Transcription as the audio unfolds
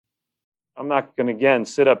I'm not going to, again,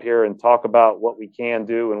 sit up here and talk about what we can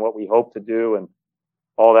do and what we hope to do and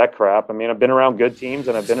all that crap. I mean, I've been around good teams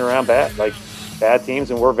and I've been around bad teams,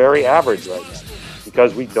 and we're very average right now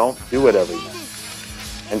because we don't do it every night.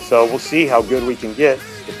 And so we'll see how good we can get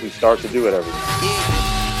if we start to do it every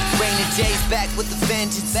night. Rainin' J's back with the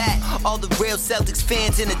vengeance. All the real Celtics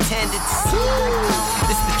fans in attendance.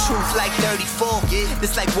 This the truth like 34.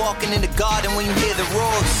 This like walking in the garden when you hear the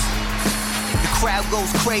roars. The crowd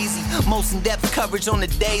goes crazy. Most in-depth coverage on the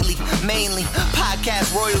daily. Mainly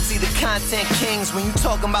podcast royalty, the content kings. When you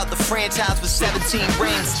talking about the franchise with 17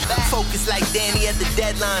 rings. Focus like Danny at the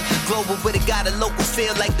deadline. Global, but it got a local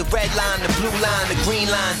feel like the red line, the blue line, the green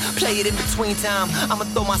line. Play it in between time. I'ma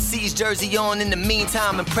throw my C's jersey on in the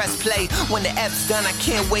meantime and press play. When the F's done, I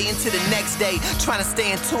can't wait until the next day. Trying to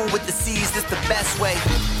stay in tune with the C's, that's the best way.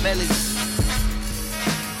 Melly.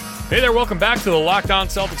 Hey there, welcome back to the Locked On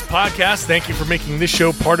Celtics podcast. Thank you for making this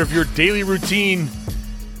show part of your daily routine.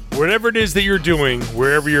 Whatever it is that you're doing,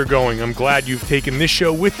 wherever you're going, I'm glad you've taken this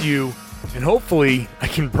show with you, and hopefully I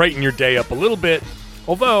can brighten your day up a little bit.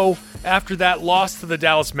 Although, after that loss to the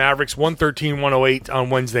Dallas Mavericks, 113-108 on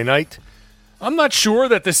Wednesday night, I'm not sure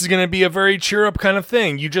that this is going to be a very cheer-up kind of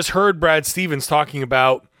thing. You just heard Brad Stevens talking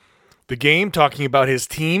about the game, talking about his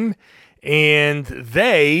team, and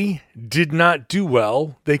they did not do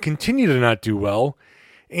well. They continue to not do well.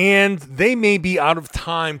 And they may be out of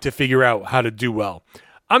time to figure out how to do well.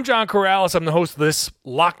 I'm John Corrales. I'm the host of this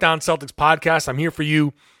Locked On Celtics podcast. I'm here for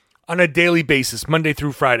you on a daily basis, Monday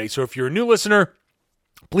through Friday. So if you're a new listener,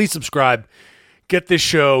 please subscribe. Get this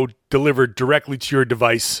show delivered directly to your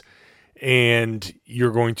device, and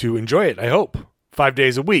you're going to enjoy it, I hope, 5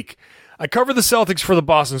 days a week. I cover the Celtics for the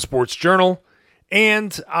Boston Sports Journal.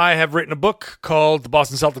 And I have written a book called The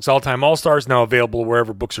Boston Celtics All-Time All-Stars, now available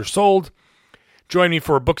wherever books are sold. Join me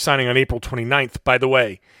for a book signing on April 29th. By the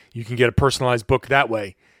way, you can get a personalized book that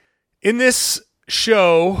way. In this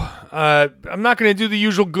show, I'm not going to do the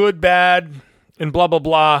usual good, bad, and blah, blah,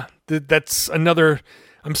 blah. That's another...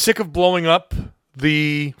 I'm sick of blowing up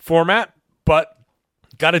the format, but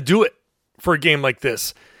got to do it for a game like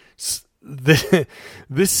this. This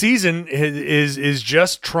season is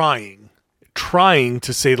just trying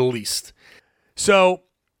to say the least. So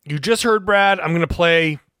you just heard Brad. I'm going to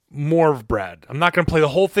play more of Brad. I'm not going to play the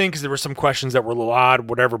whole thing because there were some questions that were a little odd,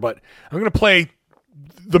 whatever, but I'm going to play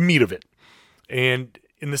the meat of it. And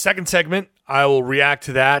in the second segment, I will react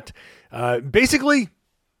to that. Basically,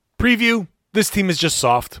 preview, this team is just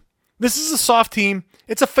soft. This is a soft team.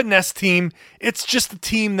 It's a finesse team. It's just a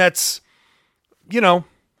team that's,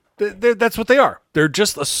 that's what they are. They're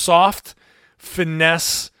just a soft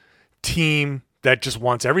finesse team that just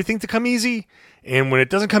wants everything to come easy, and when it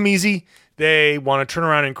doesn't come easy, they want to turn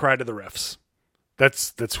around and cry to the refs.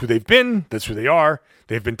 That's who they've been. That's who they are.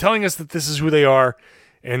 They've been telling us that this is who they are,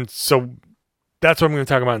 and so that's what I'm going to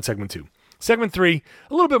talk about in segment 2. Segment 3,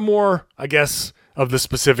 a little bit more, I guess, of the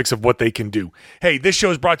specifics of what they can do. Hey, this show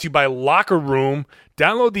is brought to you by Locker Room.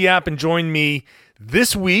 Download the app and join me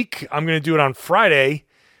this week. I'm going to do it on Friday.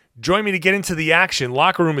 Join me to get into the action.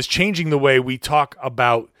 Locker Room is changing the way we talk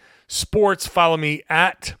about sports. Follow me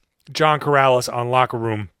at John Corrales on Locker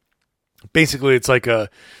Room. Basically, it's like a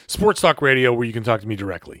sports talk radio where you can talk to me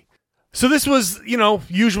directly. So this was,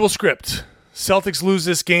 usual script. Celtics lose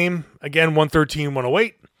this game, again,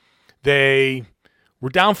 113-108. They were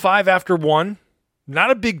down 5 after 1. Not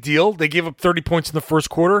a big deal. They gave up 30 points in the first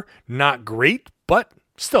quarter. Not great, but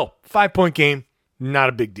still, 5-point game, not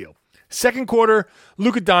a big deal. Second quarter,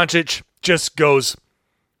 Luka Doncic just goes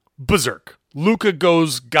berserk. Luka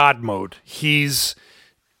goes God mode. He's,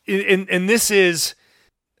 and this is,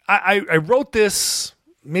 I wrote this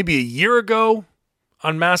maybe a year ago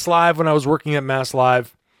on Mass Live when I was working at Mass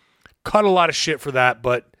Live. Cut a lot of shit for that,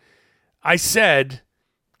 but I said,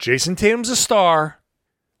 Jason Tatum's a star.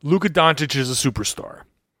 Luka Doncic is a superstar.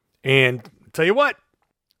 And tell you what,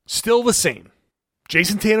 still the same.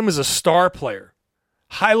 Jason Tatum is a star player,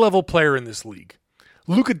 high-level player in this league.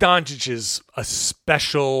 Luka Doncic is a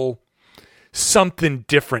special, something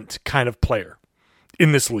different kind of player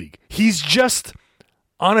in this league. He's just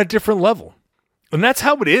on a different level. And that's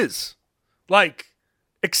how it is.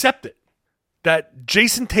 Accept it. That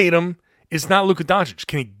Jason Tatum is not Luka Doncic.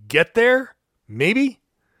 Can he get there? Maybe.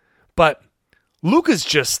 But Luka's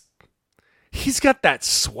just, he's got that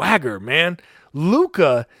swagger, man.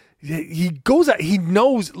 Luka, he goes out, he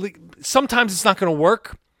knows, sometimes it's not going to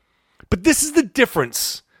work. But this is the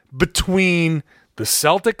difference between the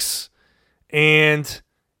Celtics and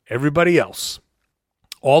everybody else.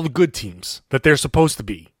 All the good teams that they're supposed to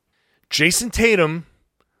be. Jason Tatum,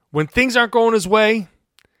 when things aren't going his way,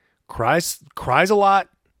 cries a lot.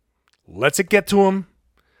 lets it get to him.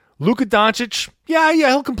 Luka Doncic, yeah,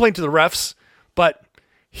 he'll complain to the refs, but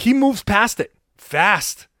he moves past it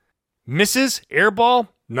fast. Misses, air ball,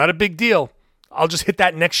 not a big deal. I'll just hit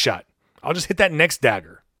that next shot. I'll just hit that next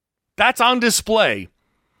dagger. That's on display.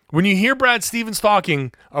 When you hear Brad Stevens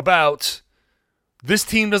talking about this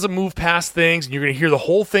team doesn't move past things, and you're going to hear the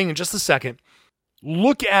whole thing in just a second,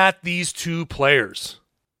 look at these two players.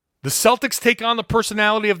 The Celtics take on the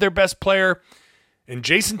personality of their best player, and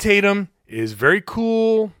Jason Tatum is very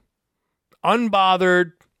cool,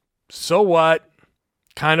 unbothered, so what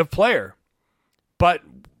kind of player. But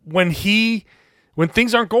when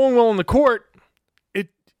things aren't going well on the court,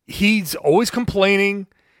 he's always complaining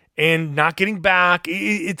and not getting back.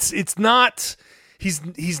 It's not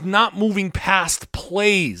he's not moving past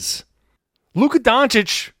plays. Luka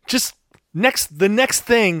Doncic just the next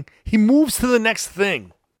thing, he moves to the next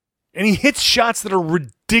thing. And he hits shots that are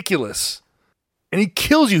ridiculous. And he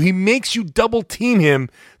kills you. He makes you double team him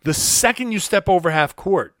the second you step over half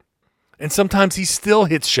court. And sometimes he still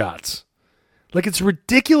hits shots. Like, it's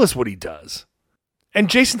ridiculous what he does. And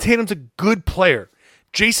Jason Tatum's a good player.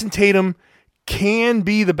 Jason Tatum can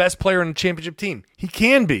be the best player on a championship team. He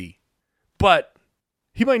can be. But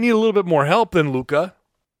he might need a little bit more help than Luka.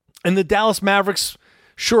 And the Dallas Mavericks,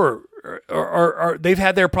 sure, they've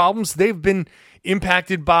had their problems. They've been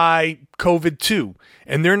impacted by COVID too.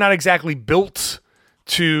 And they're not exactly built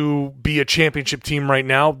to be a championship team right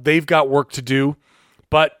now. They've got work to do.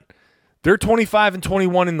 But they're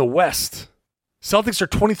 25-21 in the West. Celtics are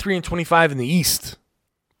 23-25 in the East.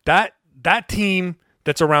 That team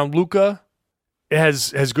that's around Luka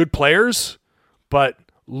has good players, but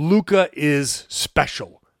Luka is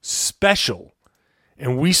special.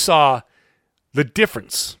 And we saw the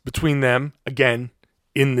difference between them again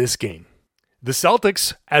in this game. The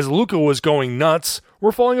Celtics, as Luka was going nuts,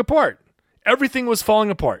 were falling apart. Everything was falling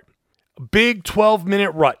apart. A big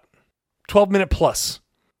 12-minute rut, 12-minute plus,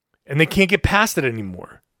 and they can't get past it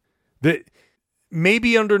anymore.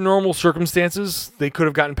 Maybe under normal circumstances, they could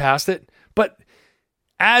have gotten past it, but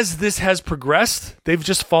as this has progressed, they've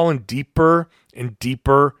just fallen deeper and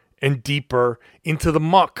deeper and deeper into the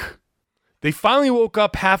muck. They finally woke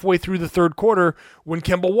up halfway through the third quarter when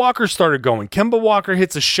Kemba Walker started going. Kemba Walker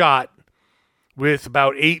hits a shot with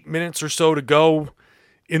about 8 minutes or so to go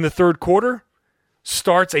in the third quarter,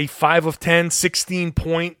 starts a 5 of 10,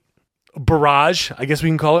 16-point barrage, I guess we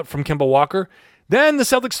can call it, from Kemba Walker. Then the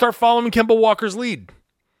Celtics start following Kemba Walker's lead.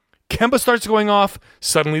 Kemba starts going off.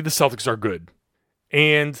 Suddenly the Celtics are good.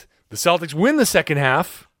 And the Celtics win the second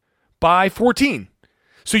half by 14.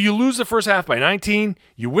 So you lose the first half by 19.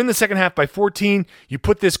 You win the second half by 14. You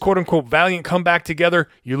put this quote-unquote valiant comeback together.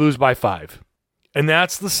 You lose by 5. And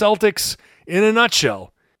that's the Celtics in a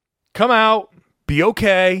nutshell. Come out, be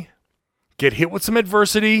okay, get hit with some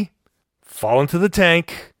adversity, fall into the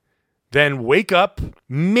tank, then wake up,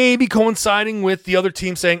 maybe coinciding with the other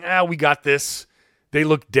team saying, we got this. They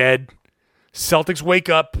look dead. Celtics wake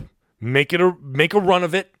up, make a run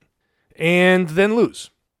of it, and then lose.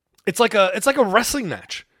 It's like a wrestling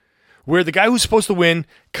match where the guy who's supposed to win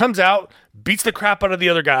comes out, beats the crap out of the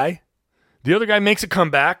other guy. The other guy makes a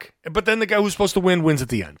comeback, but then the guy who's supposed to win wins at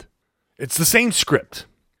the end. It's the same script.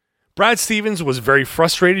 Brad Stevens was very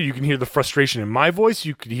frustrated. You can hear the frustration in my voice.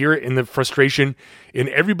 You could hear it in the frustration in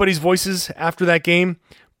everybody's voices after that game.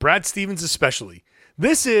 Brad Stevens especially.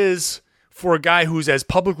 This is, for a guy who's as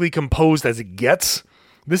publicly composed as it gets,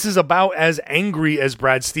 this is about as angry as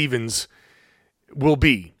Brad Stevens will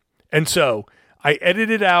be. And so I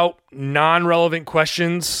edited out non-relevant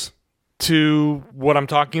questions to what I'm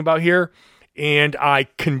talking about here, and I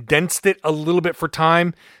condensed it a little bit for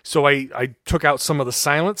time, so I took out some of the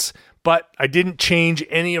silence, but I didn't change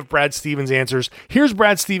any of Brad Stevens' answers. Here's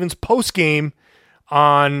Brad Stevens' post-game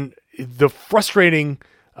on the frustrating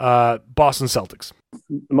Boston Celtics.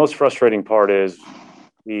 The most frustrating part is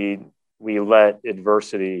we let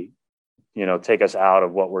adversity, take us out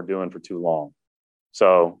of what we're doing for too long.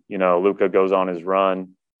 So, Luka goes on his run,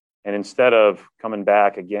 and instead of coming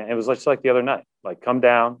back again, it was just like the other night, like come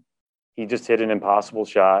down. He just hit an impossible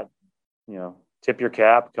shot, tip your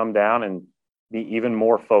cap, come down and be even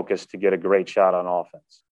more focused to get a great shot on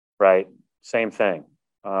offense, right? Same thing.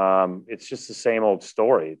 It's just the same old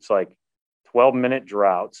story. It's like 12-minute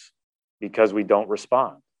droughts because we don't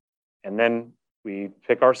respond. And then we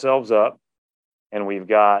pick ourselves up and we've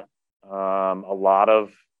got a lot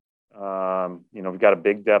of, we've got a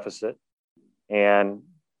big deficit and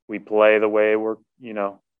we play the way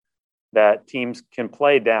that teams can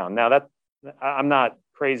play down. Now that I'm not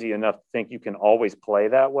crazy enough to think you can always play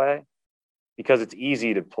that way because it's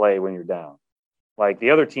easy to play when you're down. Like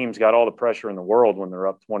the other team's got all the pressure in the world when they're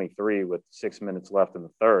up 23 with 6 minutes left in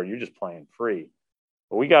the third. You're just playing free.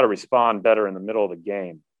 But we got to respond better in the middle of the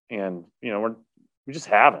game. And, we just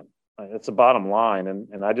haven't. It's the bottom line.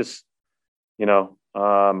 And I just,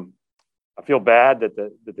 I feel bad that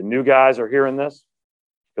the new guys are hearing this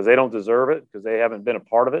because they don't deserve it because they haven't been a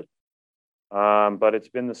part of it. But it's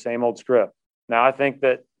been the same old script. Now, I think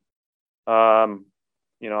that,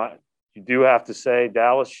 you do have to say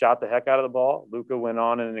Dallas shot the heck out of the ball. Luka went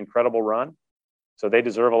on an incredible run. So they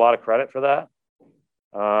deserve a lot of credit for that.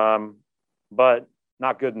 But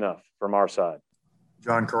not good enough from our side.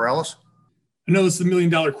 John Corrales? I know this is $1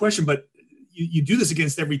 million question, but you do this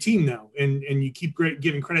against every team now, and you keep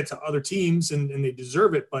giving credit to other teams, and they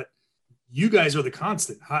deserve it. But you guys are the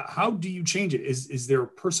constant. How do you change it? Is there a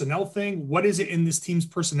personnel thing? What is it in this team's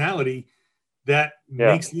personality that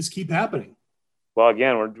makes this keep happening? Well,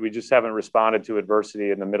 again, we just haven't responded to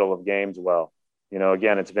adversity in the middle of games well.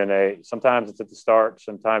 Again, it's been sometimes it's at the start.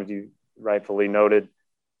 Sometimes you rightfully noted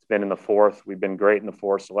it's been in the fourth. We've been great in the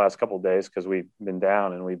fourth the last couple of days because we've been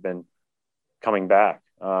down and we've been coming back.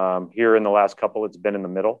 Here in the last couple, it's been in the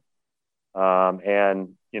middle. And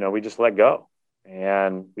we just let go.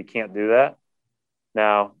 And we can't do that.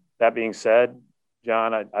 Now, that being said,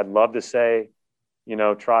 John, I'd love to say,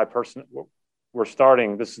 try person. We're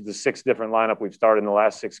starting. This is the 6th different lineup we've started in the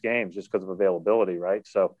last 6 games just because of availability, right?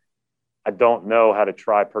 So I don't know how to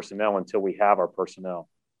try personnel until we have our personnel.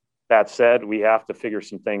 That said, we have to figure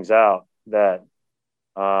some things out that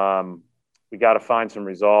we got to find some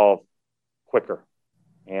resolve quicker.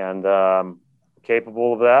 And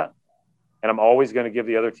capable of that. And I'm always going to give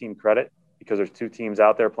the other team credit because there's 2 teams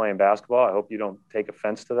out there playing basketball. I hope you don't take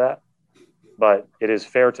offense to that. But it is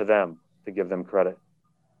fair to them to give them credit.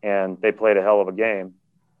 And they played a hell of a game.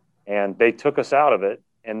 And they took us out of it.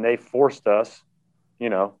 And they forced us,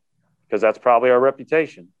 because that's probably our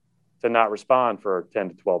reputation, to not respond for 10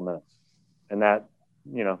 to 12 minutes. And that,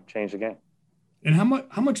 changed the game. And how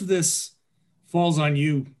much of this falls on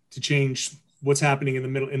you to change what's happening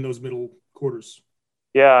in those middle quarters?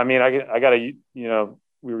 Yeah, I mean, I got to,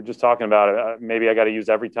 we were just talking about it. Maybe I got to use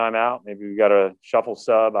every time out. Maybe we got to shuffle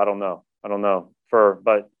sub. I don't know.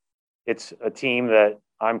 But it's a team that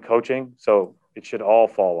I'm coaching, so it should all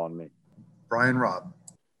fall on me. Brian Robb.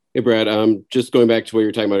 Hey, Brad. Just going back to what you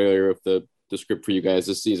were talking about earlier with the script for you guys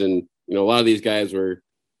this season. A lot of these guys a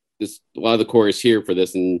lot of the core is here for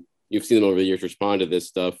this, and you've seen them over the years respond to this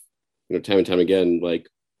stuff, time and time again. Like,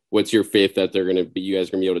 what's your faith that you guys are going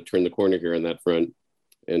to be able to turn the corner here on that front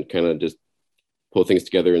and kind of just pull things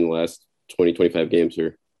together in the last 20, 25 games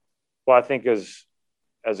here? Well, I think as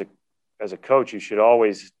a coach, you should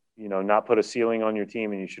always, not put a ceiling on your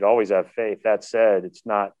team, and you should always have faith. That said, it's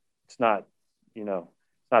not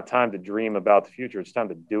time to dream about the future. It's time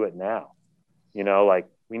to do it now.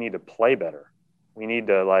 We need to play better. We need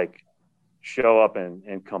to show up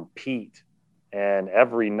and compete, and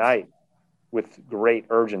every night with great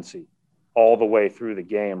urgency all the way through the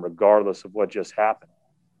game, regardless of what just happened.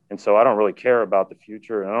 And so I don't really care about the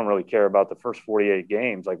future, and I don't really care about the first 48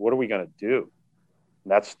 games. What are we going to do?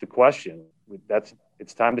 And that's the question.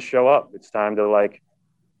 It's time to show up. It's time to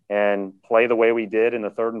and play the way we did in the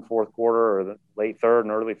third and fourth quarter, or the late third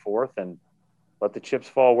and early fourth, and let the chips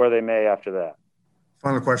fall where they may after that.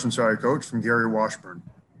 Final question, sorry, Coach, from Gary Washburn.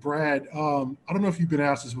 Brad, I don't know if you've been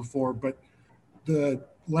asked this before, but the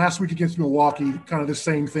last week against Milwaukee, kind of the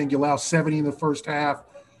same thing. You allow 70 in the first half.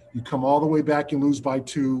 You come all the way back and lose by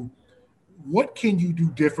 2. What can you do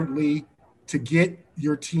differently to get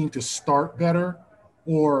your team to start better?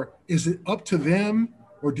 Or is it up to them?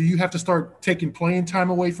 Or do you have to start taking playing time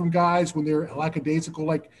away from guys when they're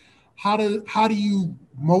lackadaisical? How do you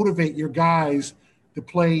motivate your guys to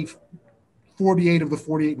play 48 of the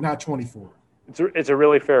 48, not 24? It's a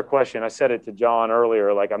really fair question. I said it to John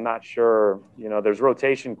earlier. I'm not sure, there's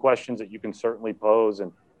rotation questions that you can certainly pose.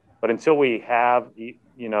 But until we have,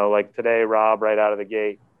 today, Rob, right out of the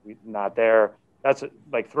gate, not there. That's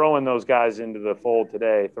throwing those guys into the fold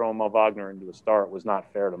today, throwing Mo Wagner into the start was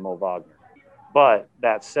not fair to Mo Wagner. But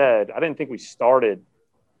that said, I didn't think we started,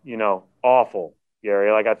 awful, Gary.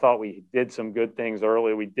 I thought we did some good things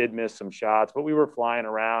early. We did miss some shots, but we were flying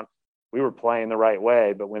around. We were playing the right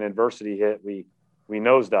way. But when adversity hit, we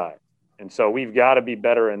nosedived. And so we've got to be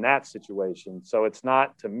better in that situation. So it's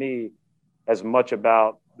not, to me, as much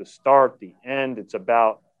about the start, the end. It's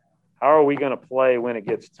about how are we going to play when it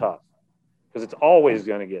gets tough? Because it's always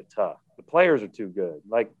going to get tough. The players are too good.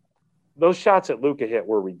 Those shots that Luka hit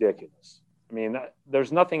were ridiculous. I mean,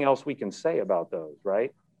 there's nothing else we can say about those,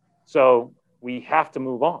 right? So we have to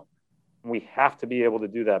move on. We have to be able to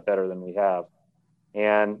do that better than we have.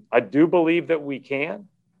 And I do believe that we can,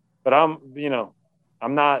 but I'm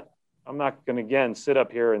not going to, again, sit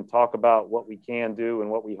up here and talk about what we can do and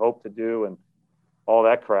what we hope to do and all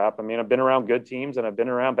that crap. I mean, I've been around good teams and I've been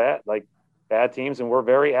around bad teams, and we're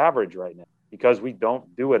very average right now because we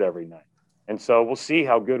don't do it every night. And so we'll see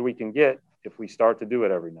how good we can get if we start to do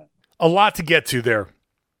it every night. A lot to get to there,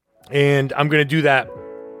 and I'm going to do that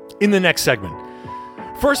in the next segment.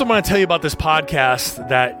 First, I want to tell you about this podcast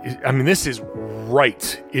this is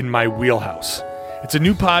right in my wheelhouse. It's a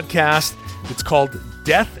new podcast. It's called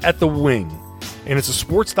Death at the Wing, and it's a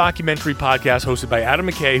sports documentary podcast hosted by Adam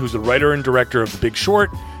McKay, who's the writer and director of The Big Short,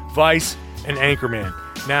 Vice, and Anchorman.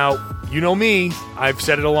 Now, you know me. I've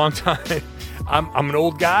said it a long time. I'm an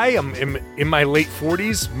old guy. I'm in my late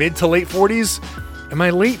 40s, mid to late 40s. Am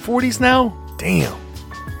I late 40s now? Damn.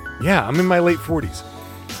 Yeah, I'm in my late 40s.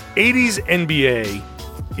 80s NBA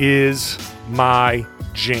is my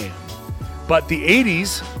jam. But the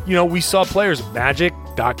 80s, we saw players, Magic,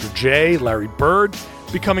 Dr. J, Larry Bird,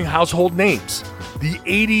 becoming household names. The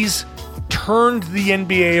 80s turned the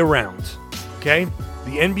NBA around, okay?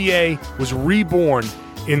 The NBA was reborn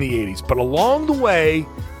in the 80s. But along the way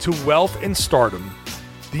to wealth and stardom,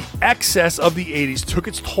 the excess of the 80s took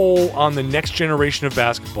its toll on the next generation of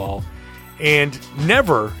basketball. And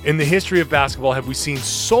never in the history of basketball have we seen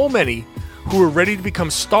so many who are ready to become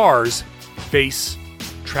stars face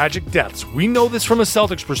tragic deaths. We know this from a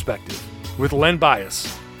Celtics perspective with Len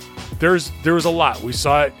Bias. There was a lot. We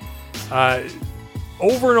saw it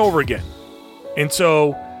over and over again. And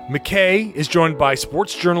so McKay is joined by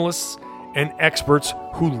sports journalists and experts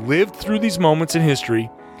who lived through these moments in history,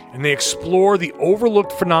 and they explore the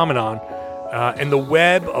overlooked phenomenon and the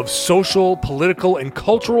web of social, political, and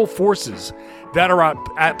cultural forces that are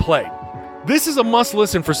at play. This is a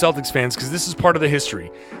must-listen for Celtics fans because this is part of the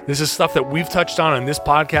history. This is stuff that we've touched on this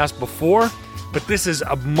podcast before, but this is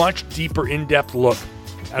a much deeper, in-depth look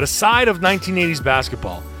at a side of 1980s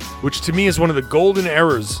basketball, which to me is one of the golden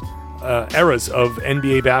eras of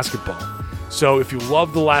NBA basketball. So if you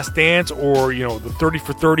love The Last Dance or, the 30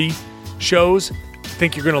 for 30 shows, I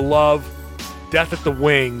think you're going to love Death at the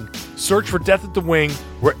Wing. Search for Death at the Wing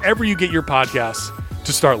wherever you get your podcasts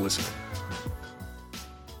to start listening.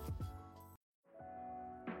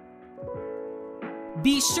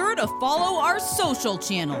 Be sure to follow our social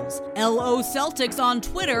channels, LO Celtics on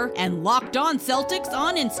Twitter and Locked On Celtics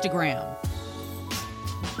on Instagram.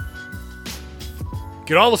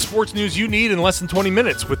 Get all the sports news you need in less than 20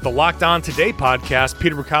 minutes with the Locked On Today podcast.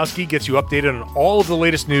 Peter Bukowski gets you updated on all of the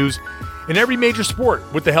latest news in every major sport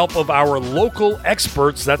with the help of our local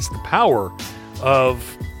experts. That's the power of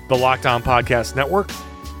the Locked On Podcast Network.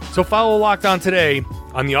 So follow Locked On Today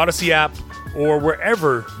on the Odyssey app or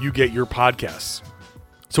wherever you get your podcasts.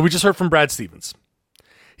 So we just heard from Brad Stevens.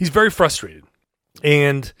 He's very frustrated.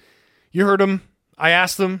 And you heard him. I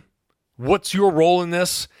asked him, what's your role in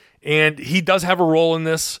this? And he does have a role in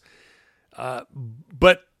this.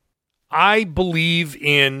 But I believe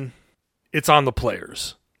it's on the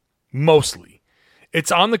players. Mostly. It's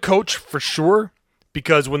on the coach for sure.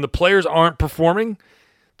 Because when the players aren't performing,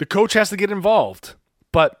 the coach has to get involved.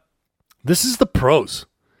 But this is the pros.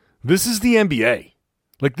 This is the NBA.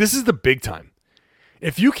 This is the big time.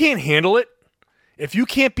 If you can't handle it, if you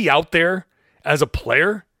can't be out there as a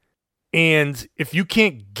player, and if you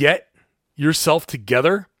can't get yourself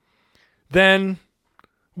together, then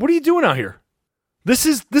what are you doing out here? This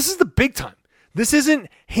is the big time. This isn't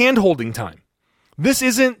hand-holding time. This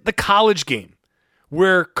isn't the college game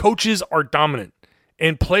where coaches are dominant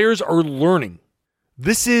and players are learning.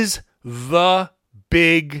 This is the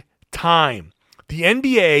big time. The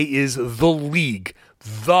NBA is the league.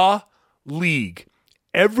 The league.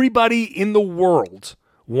 Everybody in the world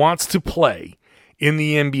wants to play in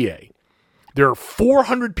the NBA. There are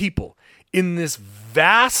 400 people in this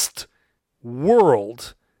vast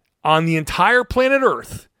world on the entire planet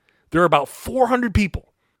Earth. There are about 400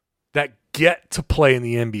 people that get to play in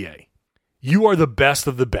the NBA. You are the best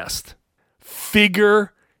of the best.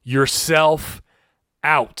 Figure yourself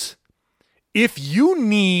out. If you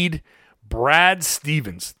need Brad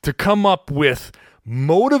Stevens to come up with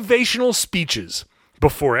motivational speeches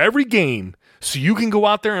before every game so you can go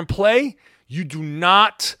out there and play, you do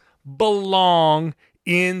not belong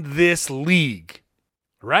in this league,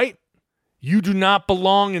 right? You do not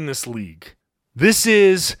belong in this league. This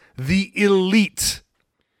is the elite.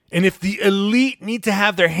 And if the elite need to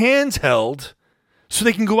have their hands held so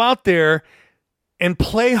they can go out there and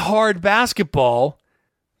play hard basketball,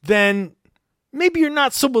 then maybe you're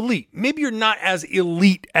not so elite. Maybe you're not as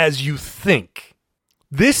elite as you think.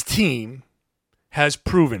 This team has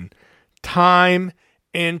proven time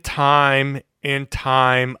and time and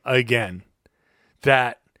time again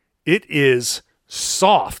that it is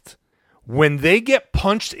soft. When they get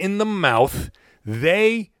punched in the mouth,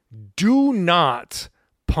 they do not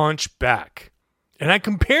punch back. And I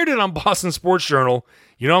compared it on Boston Sports Journal.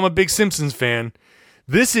 You know, I'm a big Simpsons fan.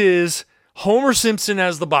 This is Homer Simpson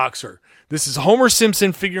as the boxer. This is Homer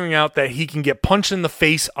Simpson figuring out that he can get punched in the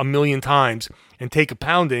face 1,000,000 times and take a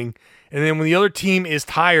pounding. And then when the other team is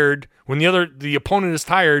tired, when the opponent is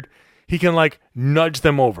tired, he can like nudge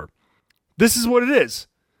them over. This is what it is.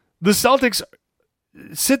 The Celtics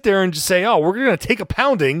sit there and just say, oh, we're going to take a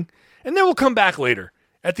pounding and then we'll come back later.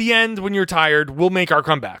 At the end, when you're tired, we'll make our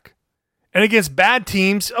comeback. And against bad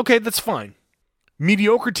teams, okay, that's fine.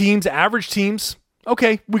 Mediocre teams, average teams,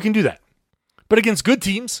 okay, we can do that. But against good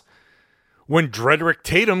teams, when Drederick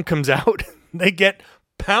Tatum comes out, they get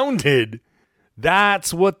pounded.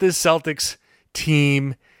 That's what this Celtics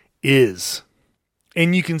team is.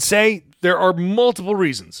 And you can say there are multiple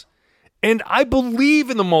reasons. And I believe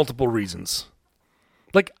in the multiple reasons.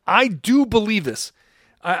 Like, I do believe this.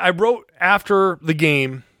 I wrote after the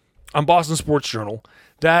game on Boston Sports Journal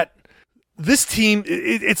that this team,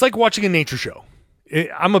 it's like watching a nature show.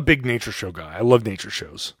 I'm a big nature show guy. I love nature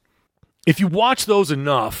shows. If you watch those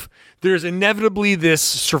enough, there's inevitably this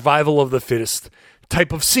survival of the fittest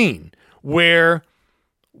type of scene where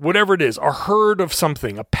whatever it is, a herd of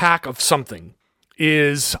something, a pack of something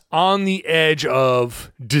is on the edge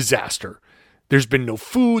of disaster. There's been no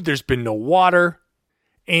food, there's been no water,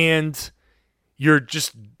 and you're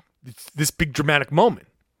just this big dramatic moment.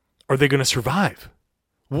 Are they going to survive?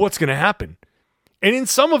 What's going to happen? And in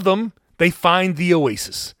some of them, they find the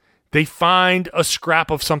oasis. They find a scrap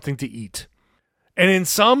of something to eat. And in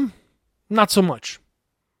some, not so much.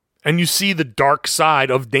 And you see the dark side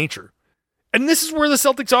of nature. And this is where the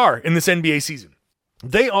Celtics are in this NBA season.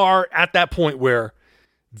 They are at that point where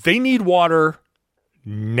they need water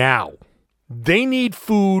now. They need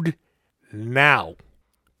food now.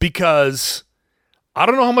 Because I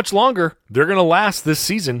don't know how much longer they're going to last this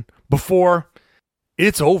season before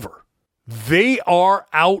it's over. They are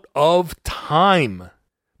out of time.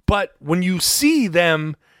 But when you see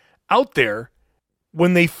them out there,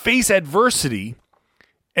 when they face adversity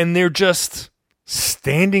and they're just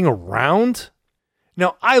standing around.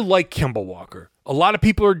 Now, I like Kemba Walker. A lot of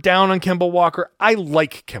people are down on Kemba Walker. I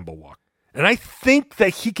like Kemba Walker. And I think that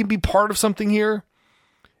he can be part of something here.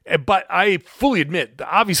 But I fully admit,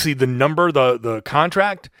 obviously the number, the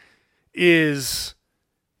contract is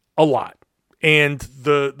a lot. And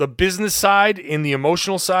the business side and the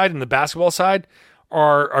emotional side and the basketball side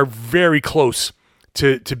are very close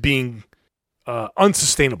to being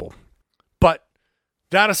unsustainable. But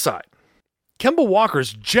that aside, Kemba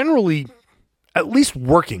Walker's generally at least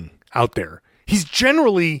working out there. He's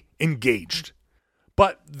generally engaged.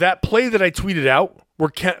 But that play that I tweeted out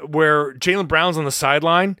where Jaylen Brown's on the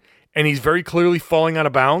sideline and he's very clearly falling out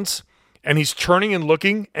of bounds and he's turning and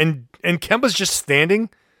looking and Kemba's just standing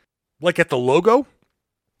like at the logo,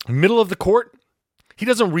 middle of the court. He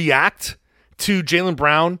doesn't react to Jaylen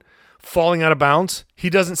Brown falling out of bounds. He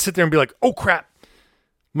doesn't sit there and be like, oh crap,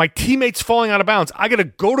 my teammate's falling out of bounds. I got to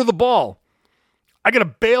go to the ball. I got to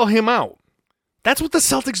bail him out. That's what the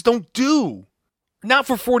Celtics don't do. Not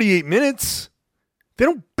for 48 minutes. They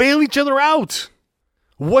don't bail each other out.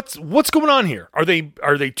 What's going on here? Are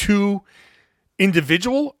they too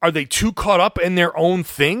individual? Are they too caught up in their own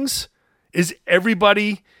things? Is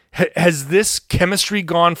everybody, has this chemistry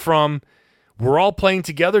gone from we're all playing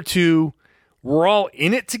together to we're all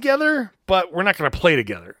in it together, but we're not going to play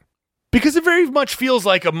together? Because it very much feels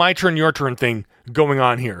like a my turn, your turn thing going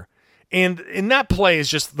on here. And in that play is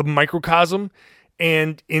just the microcosm.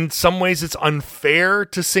 And in some ways it's unfair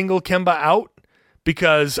to single Kemba out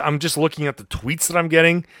because I'm just looking at the tweets that I'm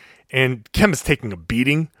getting and Kemba's taking a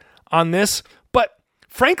beating on this. But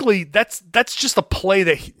frankly, that's just a play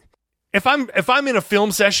that if I'm in a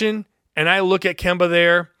film session and I look at Kemba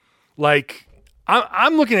there, like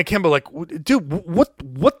I'm looking at Kemba like, dude,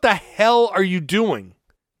 what the hell are you doing?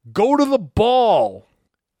 Go to the ball.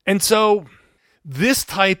 And so this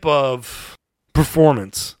type of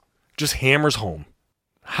performance just hammers home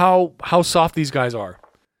how soft these guys are.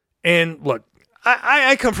 And look,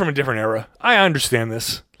 I come from a different era. I understand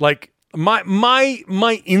this. Like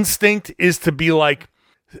my instinct is to be like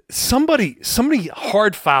somebody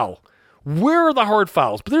hard foul. Where are the hard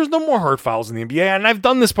fouls? But there's no more hard fouls in the NBA, and I've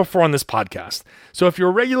done this before on this podcast. So if you're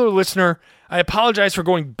a regular listener, I apologize for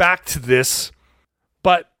going back to this,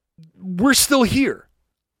 but we're still here.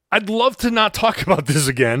 I'd love to not talk about this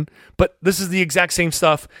again, but this is the exact same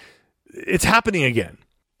stuff. It's happening again.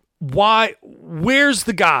 Why? Where's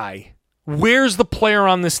the guy? Where's the player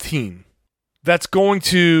on this team that's going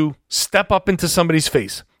to step up into somebody's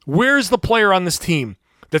face? Where's the player on this team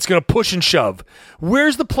that's going to push and shove?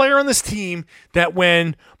 Where's the player on this team that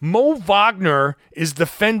when Mo Wagner is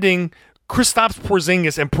defending Kristaps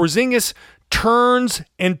Porzingis and Porzingis turns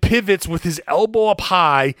and pivots with his elbow up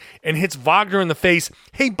high and hits Wagner in the face,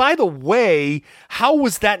 hey, by the way, how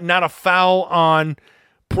was that not a foul on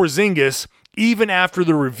Porzingis even after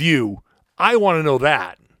the review? I want to know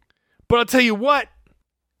that. But I'll tell you what,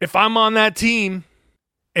 if I'm on that team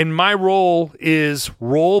and my role is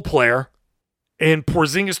role player and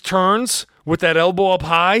Porzingis turns with that elbow up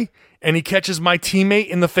high and he catches my teammate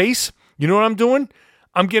in the face, you know what I'm doing?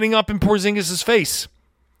 I'm getting up in Porzingis' face.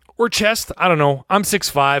 Or chest, I don't know. I'm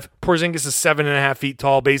 6'5". Porzingis is 7.5 feet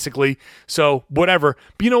tall, basically. So, whatever.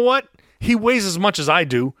 But you know what? He weighs as much as I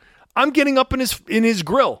do. I'm getting up in his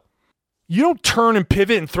grill. You don't turn and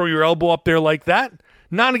pivot and throw your elbow up there like that.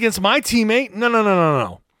 Not against my teammate.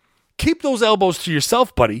 No. Keep those elbows to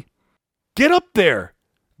yourself, buddy. Get up there.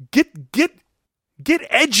 Get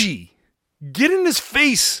edgy. Get in his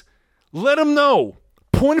face. Let him know.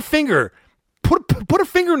 Point a finger. Put a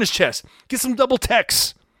finger in his chest. Get some double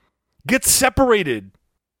texts. Get separated.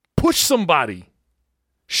 Push somebody.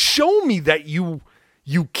 Show me that you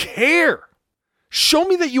care. Show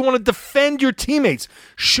me that you want to defend your teammates.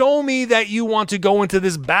 Show me that you want to go into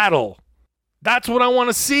this battle. That's what I want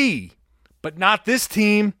to see. But not this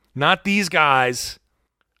team, not these guys.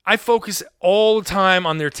 I focus all the time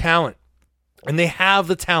on their talent. And they have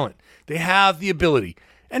the talent. They have the ability.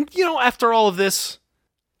 And, after all of this,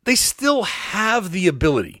 they still have the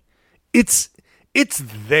ability. It's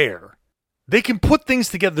there. They can put things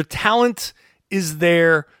together. The talent is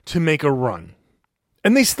there to make a run.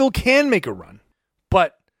 And they still can make a run.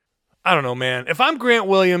 But, I don't know, man. If I'm Grant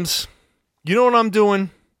Williams, you know what I'm doing?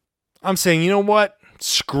 I'm saying, you know what?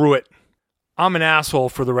 Screw it. I'm an asshole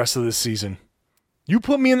for the rest of this season. You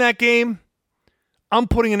put me in that game, I'm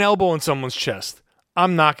putting an elbow in someone's chest.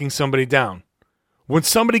 I'm knocking somebody down. When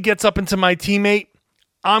somebody gets up into my teammate,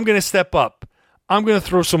 I'm going to step up. I'm going to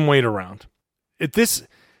throw some weight around.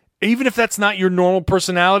 Even if that's not your normal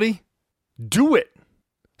personality, do it.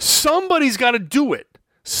 Somebody's got to do it.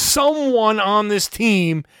 Someone on this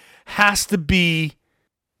team has to be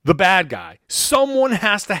the bad guy. Someone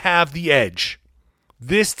has to have the edge.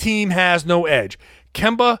 This team has no edge.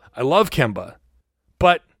 Kemba, I love Kemba,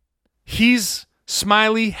 but he's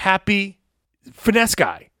smiley, happy, finesse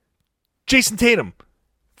guy. Jason Tatum,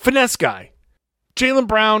 finesse guy. Jaylen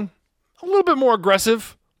Brown, a little bit more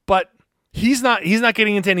aggressive, but he's not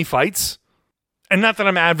getting into any fights. And not that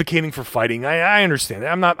I'm advocating for fighting. I understand.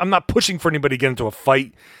 I'm not pushing for anybody to get into a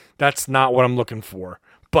fight. That's not what I'm looking for.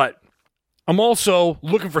 But I'm also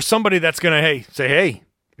looking for somebody that's going to say,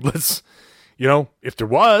 let's, if there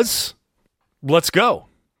was, let's go.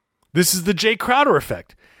 This is the Jay Crowder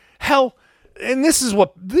effect. Hell, and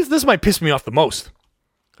this might piss me off the most.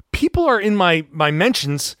 People are in my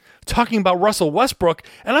mentions talking about Russell Westbrook,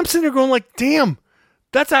 and I'm sitting there going like, damn,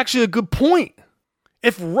 that's actually a good point.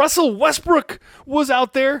 If Russell Westbrook was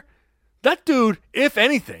out there, that dude, if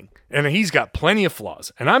anything, and he's got plenty of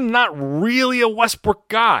flaws, and I'm not really a Westbrook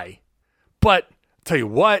guy, but tell you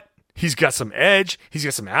what, he's got some edge, he's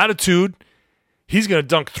got some attitude, he's going to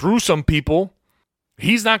dunk through some people,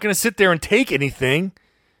 he's not going to sit there and take anything.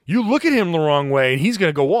 You look at him the wrong way, and he's going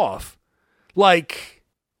to go off. Like,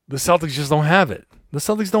 the Celtics just don't have it. The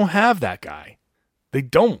Celtics don't have that guy. They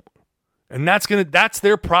don't. And that's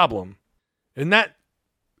their problem. And that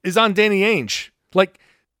is on Danny Ainge. Like,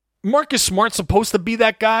 Marcus Smart's supposed to be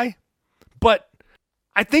that guy, but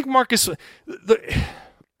I think I'll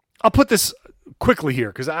put this quickly here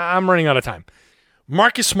because I'm running out of time.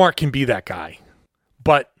 Marcus Smart can be that guy,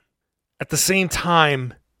 but at the same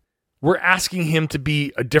time, we're asking him to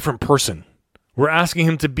be a different person. We're asking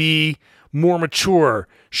him to be more mature,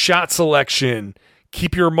 shot selection,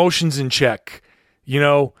 keep your emotions in check.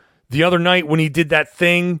 The other night when he did that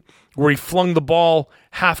thing where he flung the ball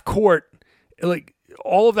half court, like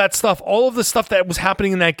all of that stuff, all of the stuff that was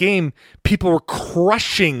happening in that game, people were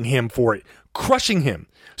crushing him for it, crushing him.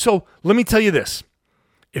 So let me tell you this.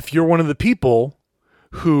 If you're one of the people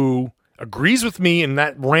who agrees with me in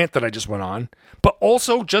that rant that I just went on, but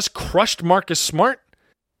also just crushed Marcus Smart,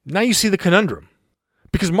 now you see the conundrum.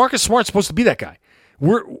 Because Marcus Smart's supposed to be that guy.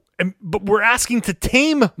 But we're asking to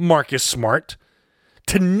tame Marcus Smart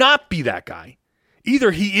to not be that guy.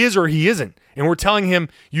 Either he is or he isn't. And we're telling him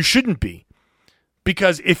you shouldn't be.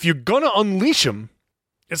 Because if you're going to unleash him,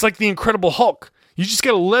 it's like the Incredible Hulk. You just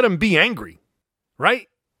got to let him be angry, right?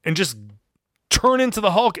 And just turn into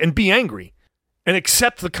the Hulk and be angry and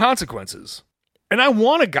accept the consequences. And I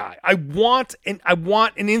want a guy. I want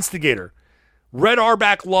an instigator. Red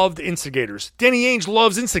Auerbach loved instigators. Danny Ainge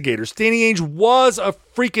loves instigators. Danny Ainge was a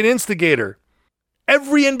freaking instigator.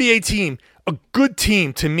 Every NBA team, a good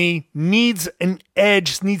team to me, needs an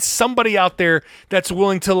edge, needs somebody out there that's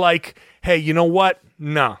willing to like, hey, you know what?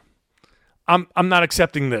 Nah, I'm not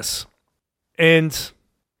accepting this. And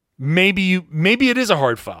maybe it is a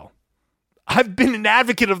hard foul. I've been an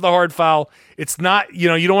advocate of the hard foul. It's not, you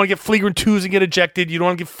don't want to get flagrant twos and get ejected. You don't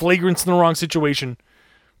want to get flagrants in the wrong situation.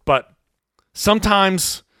 But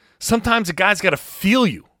sometimes a guy's got to feel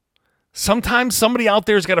you. Sometimes somebody out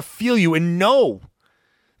there's got to feel you and know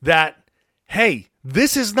that, hey,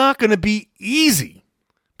 this is not going to be easy.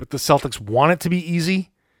 But the Celtics want it to be easy,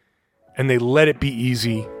 and they let it be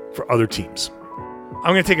easy for other teams.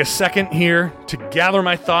 I'm going to take a second here to gather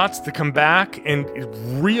my thoughts, to come back and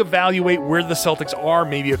reevaluate where the Celtics are,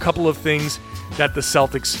 maybe a couple of things that the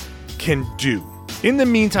Celtics can do. In the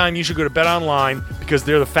meantime, you should go to BetOnline because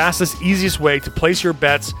they're the fastest, easiest way to place your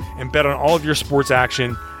bets and bet on all of your sports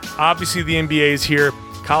action. Obviously, the NBA is here.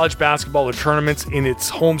 College basketball, the tournament's in its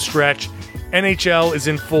home stretch. NHL is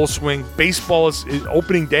in full swing. Baseball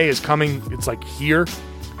opening day is coming. It's like here.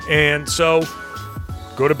 And so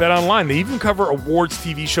go to BetOnline. They even cover awards,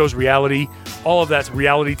 TV shows, reality. All of that's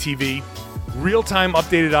reality TV. Real-time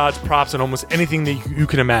updated odds, props, and almost anything that you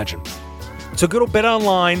can imagine. So go to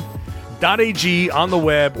betonline.ag on the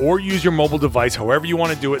web or use your mobile device, however you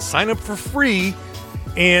want to do it. Sign up for free,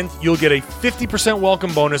 and you'll get a 50%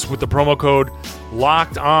 welcome bonus with the promo code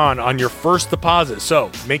LOCKEDON on your first deposit.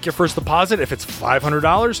 So make your first deposit. If it's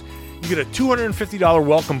 $500, you get a $250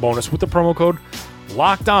 welcome bonus with the promo code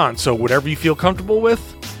LOCKEDON. So whatever you feel comfortable with,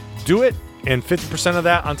 do it. And 50% of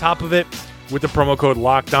that on top of it with the promo code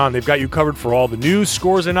LOCKEDON. They've got you covered for all the news,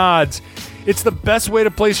 scores, and odds. It's the best way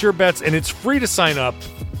to place your bets, and it's free to sign up.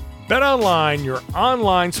 BetOnline, your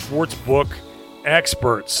online sportsbook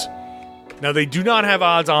experts. Now, they do not have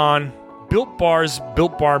odds on Built Bar's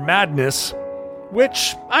Built Bar Madness,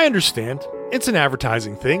 which I understand. It's an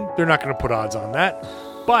advertising thing. They're not going to put odds on that.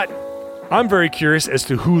 But I'm very curious as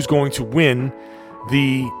to who's going to win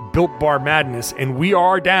the Built Bar Madness, and we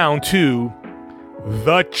are down to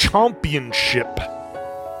the championship.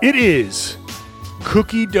 It is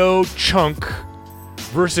Cookie Dough Chunk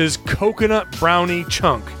versus Coconut Brownie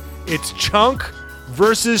Chunk. It's Chunk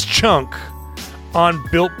versus Chunk on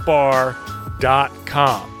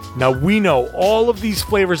BuiltBar.com. Now, we know all of these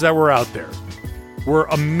flavors that were out there were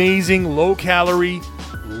amazing, low-calorie,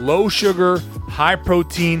 low-sugar,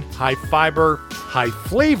 high-protein, high-fiber,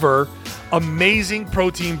 high-flavor, amazing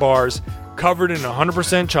protein bars covered in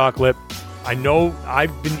 100% chocolate. I know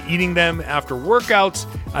I've been eating them after workouts.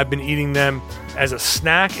 I've been eating them as a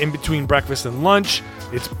snack in between breakfast and lunch.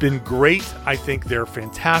 It's been great. I think they're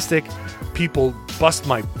fantastic. People bust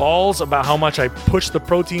my balls about how much I push the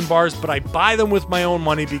protein bars, but I buy them with my own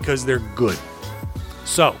money because they're good.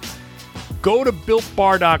 So, go to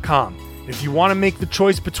BuiltBar.com. If you want to make the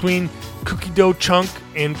choice between Cookie Dough Chunk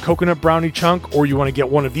and Coconut Brownie Chunk, or you want to get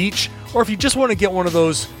one of each, or if you just want to get one of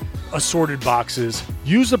those assorted boxes,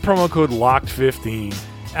 use the promo code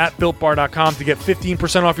LOCKED15 at BuiltBar.com to get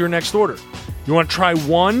 15% off your next order. You want to try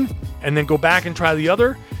one and then go back and try the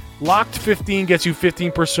other? Locked15 gets you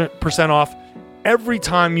 15% off every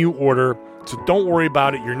time you order, so don't worry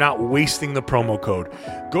about it. You're not wasting the promo code.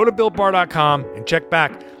 Go to BuiltBar.com and check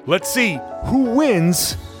back. Let's see who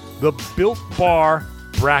wins the Built Bar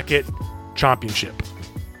Bracket Championship.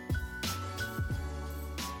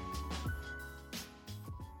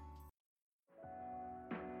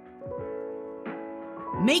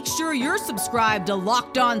 Make sure you're subscribed to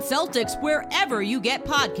Locked On Celtics wherever you get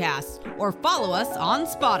podcasts, or follow us on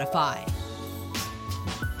Spotify.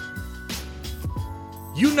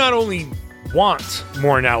 You not only want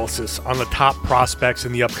more analysis on the top prospects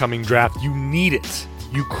in the upcoming draft, you need it.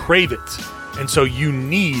 You crave it. And so you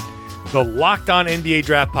need the Locked On NBA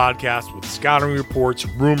Draft Podcast with scouting reports,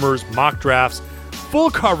 rumors, mock drafts,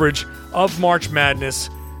 full coverage of March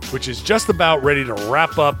Madness, which is just about ready to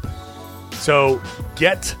wrap up. So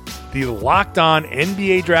get the Locked On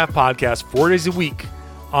NBA Draft Podcast 4 days a week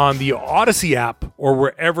on the Odyssey app or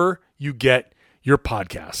wherever you get your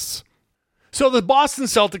podcasts. So the Boston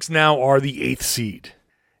Celtics now are the 8th seed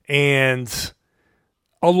and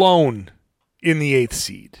alone in the 8th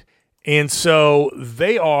seed. And so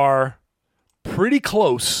they are pretty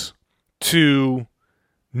close to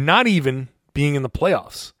not even being in the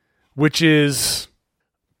playoffs, which is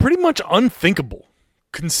pretty much unthinkable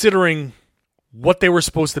considering what they were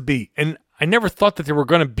supposed to be. And I never thought that they were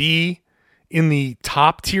going to be in the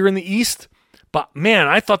top tier in the East, but man,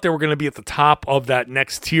 I thought they were going to be at the top of that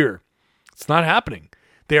next tier. It's not happening.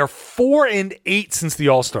 They are 4-8 since the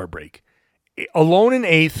All-Star break. alone in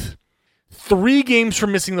 8th, 3 games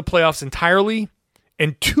from missing the playoffs entirely,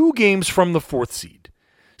 and 2 games from the 4th seed.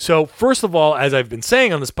 So, first of all, as I've been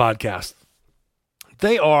saying on this podcast,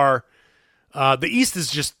 they are, the East is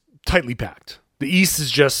just tightly packed. The East is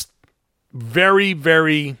just very,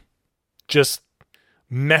 very just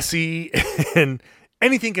messy, and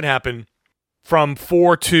anything can happen from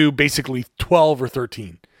 4 to basically 12 or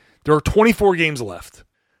 13. There are 24 games left.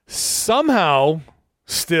 Somehow,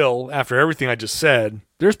 still, after everything I just said,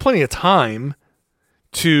 there's plenty of time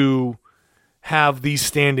to have these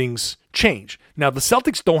standings change. Now, the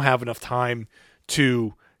Celtics don't have enough time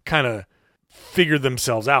to kind of figure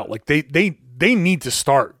themselves out. Like they need to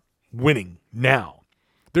start winning now.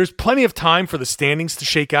 There's plenty of time for the standings to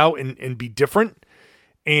shake out and be different.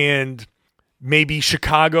 And maybe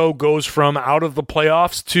Chicago goes from out of the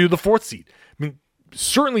playoffs to the 4th seed. I mean,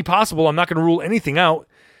 certainly possible. I'm not going to rule anything out.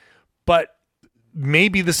 But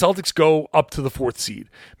maybe the Celtics go up to the 4th seed.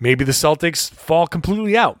 Maybe the Celtics fall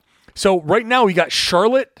completely out. So right now we got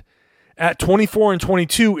Charlotte at 24 and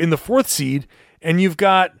 22 in the 4th seed, and you've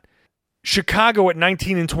got Chicago at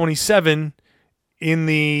 19 and 27 in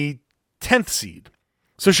the 10th seed.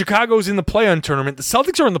 So Chicago's in the play-in tournament. The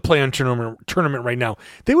Celtics are in the play-in tournament right now.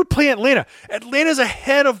 They would play Atlanta. Atlanta's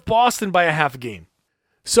ahead of Boston by a half a game.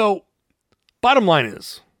 So bottom line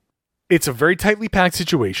is, it's a very tightly packed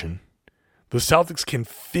situation. The Celtics can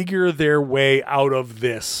figure their way out of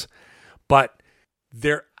this, but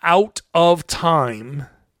they're out of time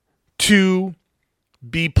to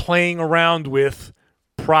be playing around with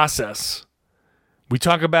process. We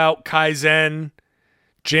talk about Kaizen,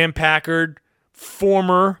 Jan Packard,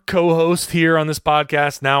 former co-host here on this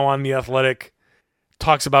podcast, now on The Athletic,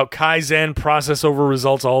 talks about Kaizen, process over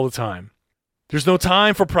results all the time. There's no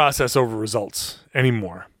time for process over results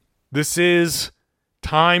anymore. This is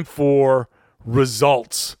time for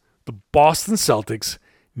results. The Boston Celtics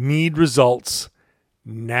need results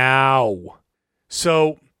now.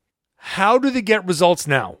 So, how do they get results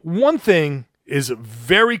now? One thing is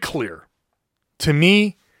very clear. To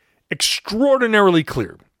me, extraordinarily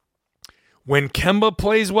clear. When Kemba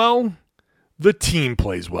plays well, the team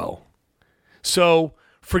plays well. So,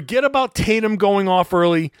 forget about Tatum going off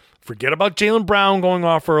early. Forget about Jaylen Brown going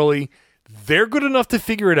off early. They're good enough to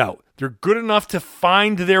figure it out. They're good enough to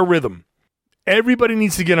find their rhythm. Everybody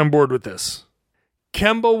needs to get on board with this.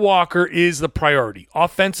 Kemba Walker is the priority.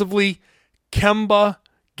 Offensively, Kemba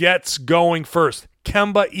gets going first.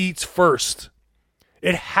 Kemba eats first.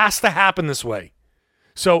 It has to happen this way.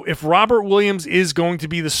 So if Robert Williams is going to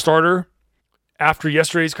be the starter after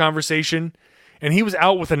yesterday's conversation, and he was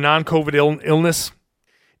out with a non-COVID illness,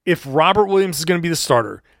 if Robert Williams is going to be the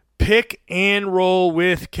starter, pick and roll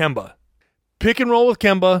with Kemba. Pick and roll with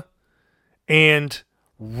Kemba and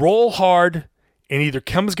roll hard, and either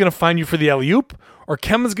Kemba's going to find you for the alley-oop or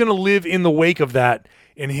Kemba's going to live in the wake of that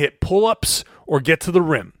and hit pull-ups or get to the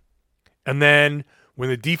rim. And then when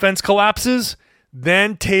the defense collapses,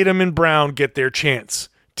 then Tatum and Brown get their chance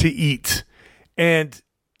to eat. And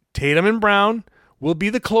Tatum and Brown will be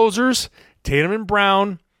the closers. Tatum and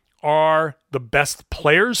Brown are the best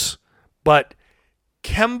players, but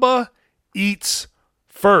Kemba eats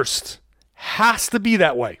first. Has to be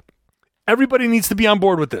that way. Everybody needs to be on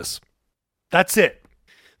board with this. That's it.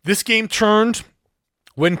 This game turned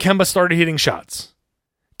when Kemba started hitting shots.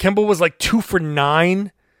 Kemba was like 2 for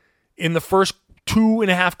 9 in the first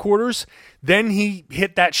 2.5 quarters. Then he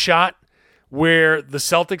hit that shot where the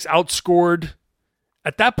Celtics outscored.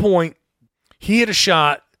 At that point, he hit a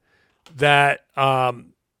shot that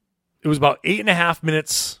it was about 8.5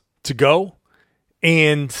 minutes to go,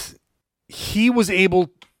 and he was able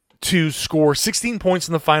to score 16 points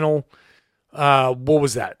in the final, what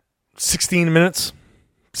was that, 16 minutes?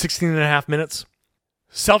 16 and a half minutes.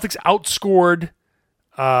 Celtics outscored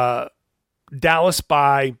Dallas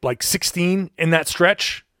by like 16 in that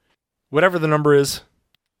stretch, whatever the number is.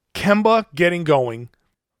 Kemba getting going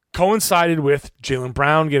coincided with Jaylen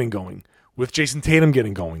Brown getting going, with Jason Tatum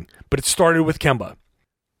getting going, but it started with Kemba.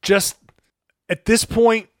 Just at this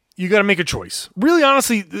point, you got to make a choice. Really,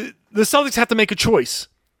 honestly, the Celtics have to make a choice.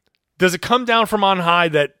 Does it come down from on high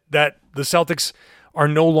that the Celtics are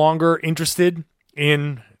no longer interested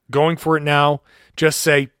in going for it now? Just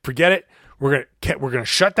say, forget it. We're gonna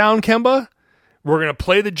shut down Kemba. We're gonna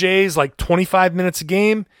play the Jays like 25 minutes a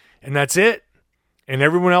game, and that's it. And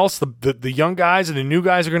everyone else, the young guys and the new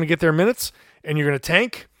guys are gonna get their minutes, and you're gonna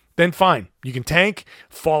tank. Then fine, you can tank,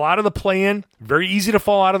 fall out of the play-in. Very easy to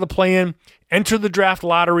fall out of the play-in. Enter the draft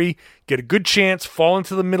lottery, get a good chance, fall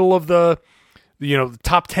into the middle of the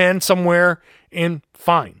top 10 somewhere, and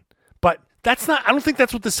fine. But that's not. I don't think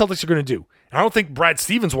that's what the Celtics are going to do. I don't think Brad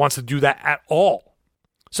Stevens wants to do that at all.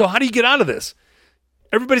 So how do you get out of this?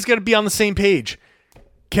 Everybody's got to be on the same page.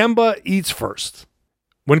 Kemba eats first.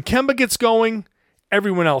 When Kemba gets going,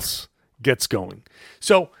 everyone else gets going.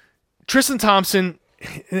 So Tristan Thompson,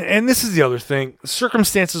 and this is the other thing,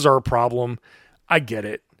 circumstances are a problem. I get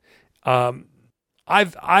it.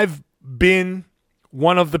 I've been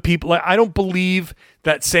one of the people. I don't believe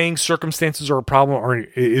that saying circumstances are a problem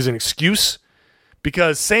is an excuse,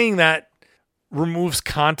 because saying that removes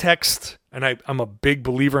context, and I'm a big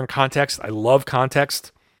believer in context. I love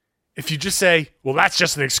context. If you just say, well, that's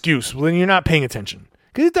just an excuse, well, then you're not paying attention,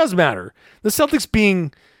 because it does matter. The Celtics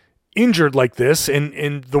being injured like this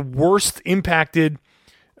and the worst impacted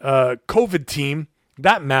COVID team,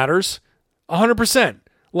 that matters 100%.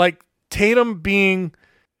 Like Tatum being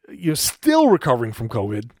still recovering from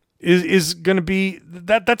COVID is going to be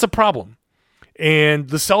that's a problem. And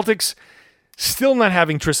the Celtics still not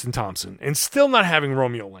having Tristan Thompson and still not having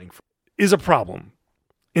Romeo Langford is a problem.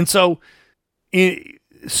 And so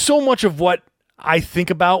so much of what I think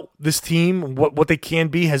about this team, what they can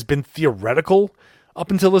be, has been theoretical up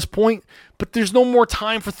until this point, but there's no more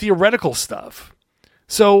time for theoretical stuff.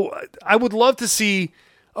 So I would love to see,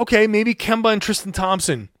 okay, maybe Kemba and Tristan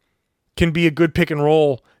Thompson can be a good pick and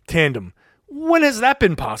roll tandem. When has that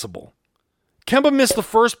been possible? Kemba missed the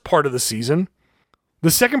first part of the season.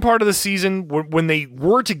 The second part of the season, when they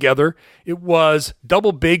were together, it was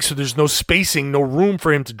double big, so there's no spacing, no room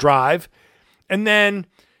for him to drive. And then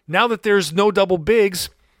now that there's no double bigs,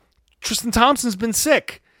 Tristan Thompson's been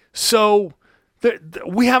sick. So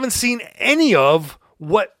we haven't seen any of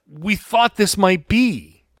what we thought this might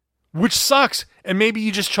be, which sucks. And maybe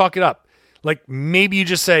you just chalk it up. Like maybe you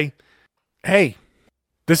just say, hey,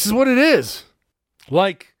 this is what it is.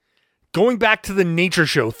 Like going back to the nature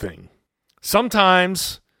show thing.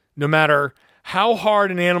 Sometimes, no matter how hard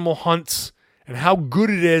an animal hunts and how good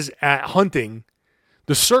it is at hunting,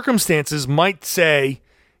 the circumstances might say,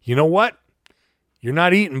 you know what? You're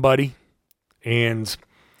not eating, buddy. And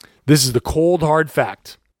this is the cold, hard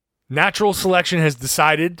fact. Natural selection has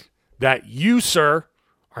decided that you, sir,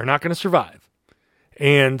 are not going to survive.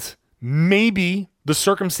 And maybe the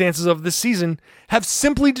circumstances of this season have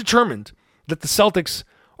simply determined that the Celtics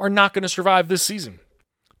are not going to survive this season.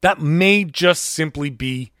 That may just simply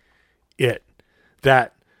be it.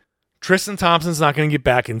 That Tristan Thompson's not going to get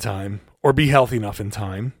back in time or be healthy enough in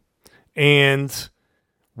time. And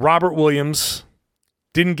Robert Williams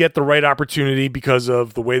didn't get the right opportunity because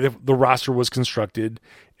of the way the roster was constructed.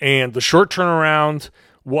 And the short turnaround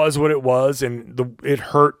was what it was. And it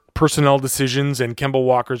hurt personnel decisions and Kemba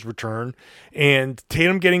Walker's return. And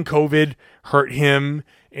Tatum getting COVID hurt him.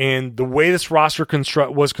 And the way this roster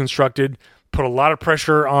was constructed put a lot of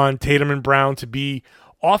pressure on Tatum and Brown to be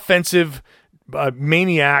offensive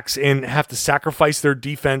maniacs and have to sacrifice their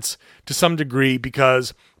defense to some degree,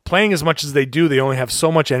 because playing as much as they do, they only have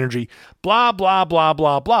so much energy, blah, blah, blah,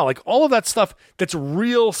 blah, blah. Like all of that stuff, that's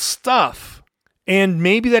real stuff. And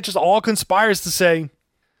maybe that just all conspires to say,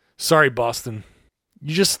 sorry, Boston,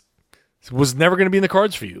 you just was never going to be in the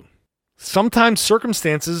cards for you. Sometimes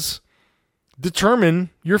circumstances determine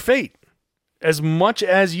your fate. As much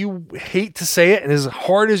as you hate to say it and as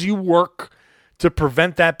hard as you work to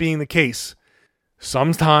prevent that being the case,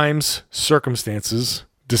 sometimes circumstances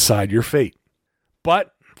decide your fate.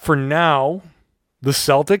 But for now, the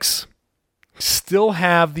Celtics still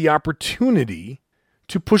have the opportunity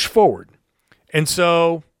to push forward. And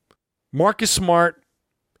so Marcus Smart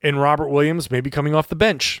and Robert Williams may be coming off the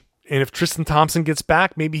bench. And if Tristan Thompson gets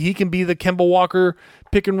back, maybe he can be the Kemba Walker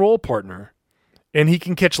pick and roll partner. And he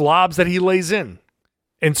can catch lobs that he lays in.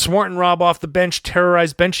 And Smart and Rob off the bench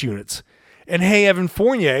terrorize bench units. And hey, Evan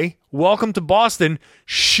Fournier, welcome to Boston.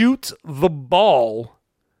 Shoot the ball.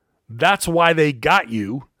 That's why they got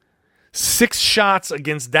you. 6 shots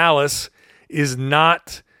against Dallas is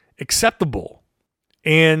not acceptable.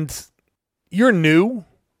 And you're new.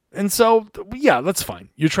 And so, yeah, that's fine.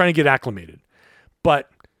 You're trying to get acclimated. But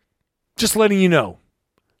just letting you know,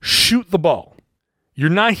 shoot the ball. You're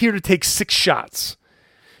not here to take 6 shots.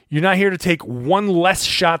 You're not here to take 1 less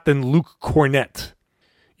shot than Luke Cornett.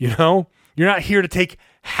 You know? You're not here to take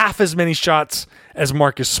half as many shots as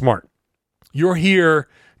Marcus Smart. You're here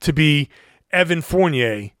to be Evan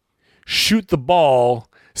Fournier. Shoot the ball,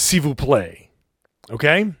 s'il vous plaît.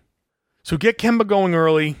 Okay? So get Kemba going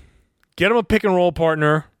early. Get him a pick and roll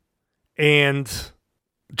partner. And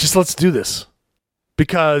just let's do this.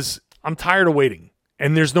 Because I'm tired of waiting.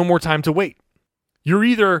 And there's no more time to wait. You're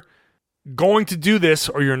either going to do this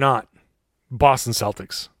or you're not. Boston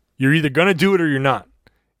Celtics. You're either going to do it or you're not.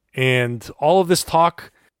 And all of this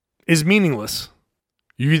talk is meaningless.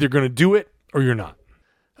 You're either going to do it or you're not.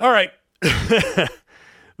 All right.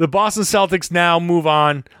 The Boston Celtics now move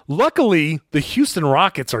on. Luckily, the Houston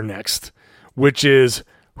Rockets are next, which is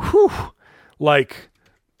like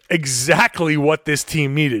exactly what this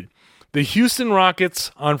team needed. The Houston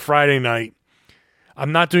Rockets on Friday night.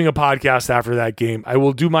 I'm not doing a podcast after that game. I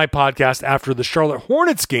will do my podcast after the Charlotte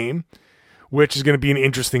Hornets game, which is going to be an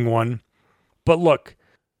interesting one. But look,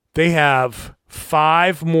 they have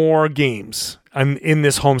 5 more games in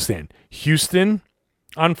this homestand. Houston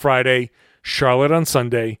on Friday, Charlotte on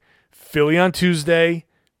Sunday, Philly on Tuesday,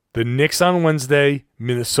 the Knicks on Wednesday,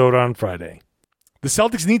 Minnesota on Friday. The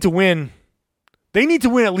Celtics need to win. They need to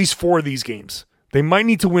win at least 4 of these games. They might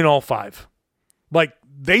need to win all 5. Like,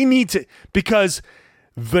 they need to, because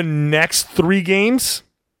the next 3 games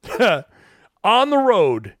on the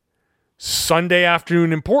road, Sunday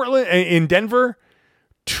afternoon in Denver,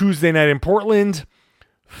 Tuesday night in Portland,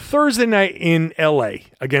 Thursday night in LA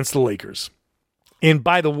against the Lakers. And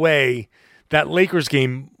by the way, that Lakers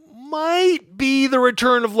game might be the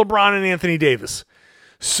return of LeBron and Anthony Davis.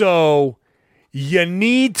 So you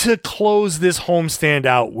need to close this homestand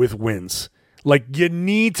out with wins. Like, you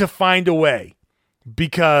need to find a way,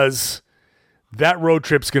 because that road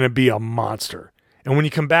trip's going to be a monster. And when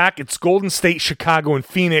you come back, it's Golden State, Chicago, and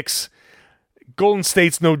Phoenix. Golden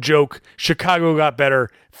State's no joke. Chicago got better.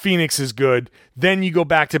 Phoenix is good. Then you go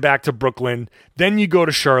back-to-back to Brooklyn. Then you go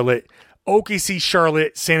to Charlotte. OKC,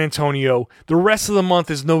 Charlotte, San Antonio. The rest of the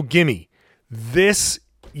month is no gimme. This,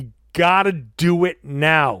 you got to do it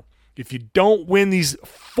now. If you don't win these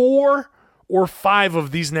 4 or 5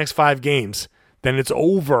 of these next 5 games, then it's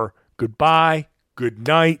over. Goodbye. Good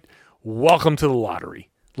night. Welcome to the lottery.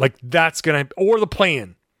 Like, that's going to, or the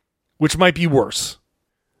play-in, which might be worse.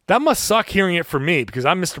 That must suck hearing it for me, because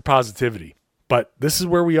I'm Mr. Positivity. But this is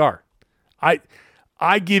where we are.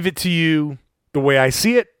 I give it to you the way I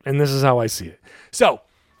see it, and this is how I see it. So,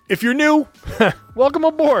 if you're new, welcome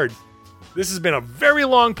aboard. This has been a very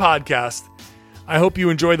long podcast. I hope you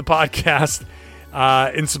enjoy the podcast,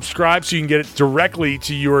 and subscribe so you can get it directly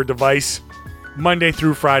to your device Monday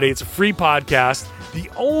through Friday. It's a free podcast. The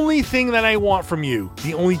only thing that I want from you,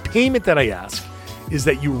 the only payment that I ask, is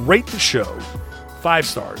that you rate the show 5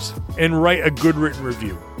 stars and write a good written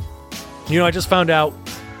review. You know, I just found out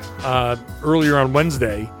earlier on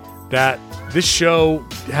Wednesday that this show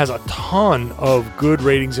has a ton of good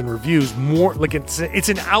ratings and reviews. More like it's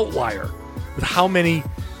an outlier with how many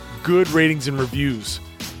good ratings and reviews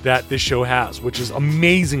that this show has, which is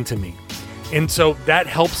amazing to me. And so that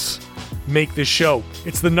helps make this show.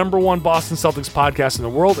 It's the #1 Boston Celtics podcast in the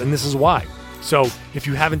world, and this is why. So if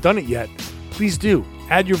you haven't done it yet, please do.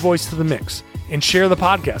 Add your voice to the mix and share the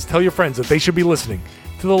podcast. Tell your friends that they should be listening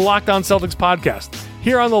to the Locked On Celtics podcast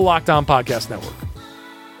here on the Locked On Podcast Network.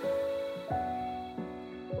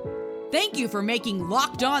 Thank you for making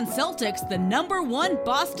Locked On Celtics the #1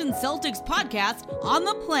 Boston Celtics podcast on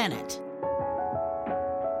the planet.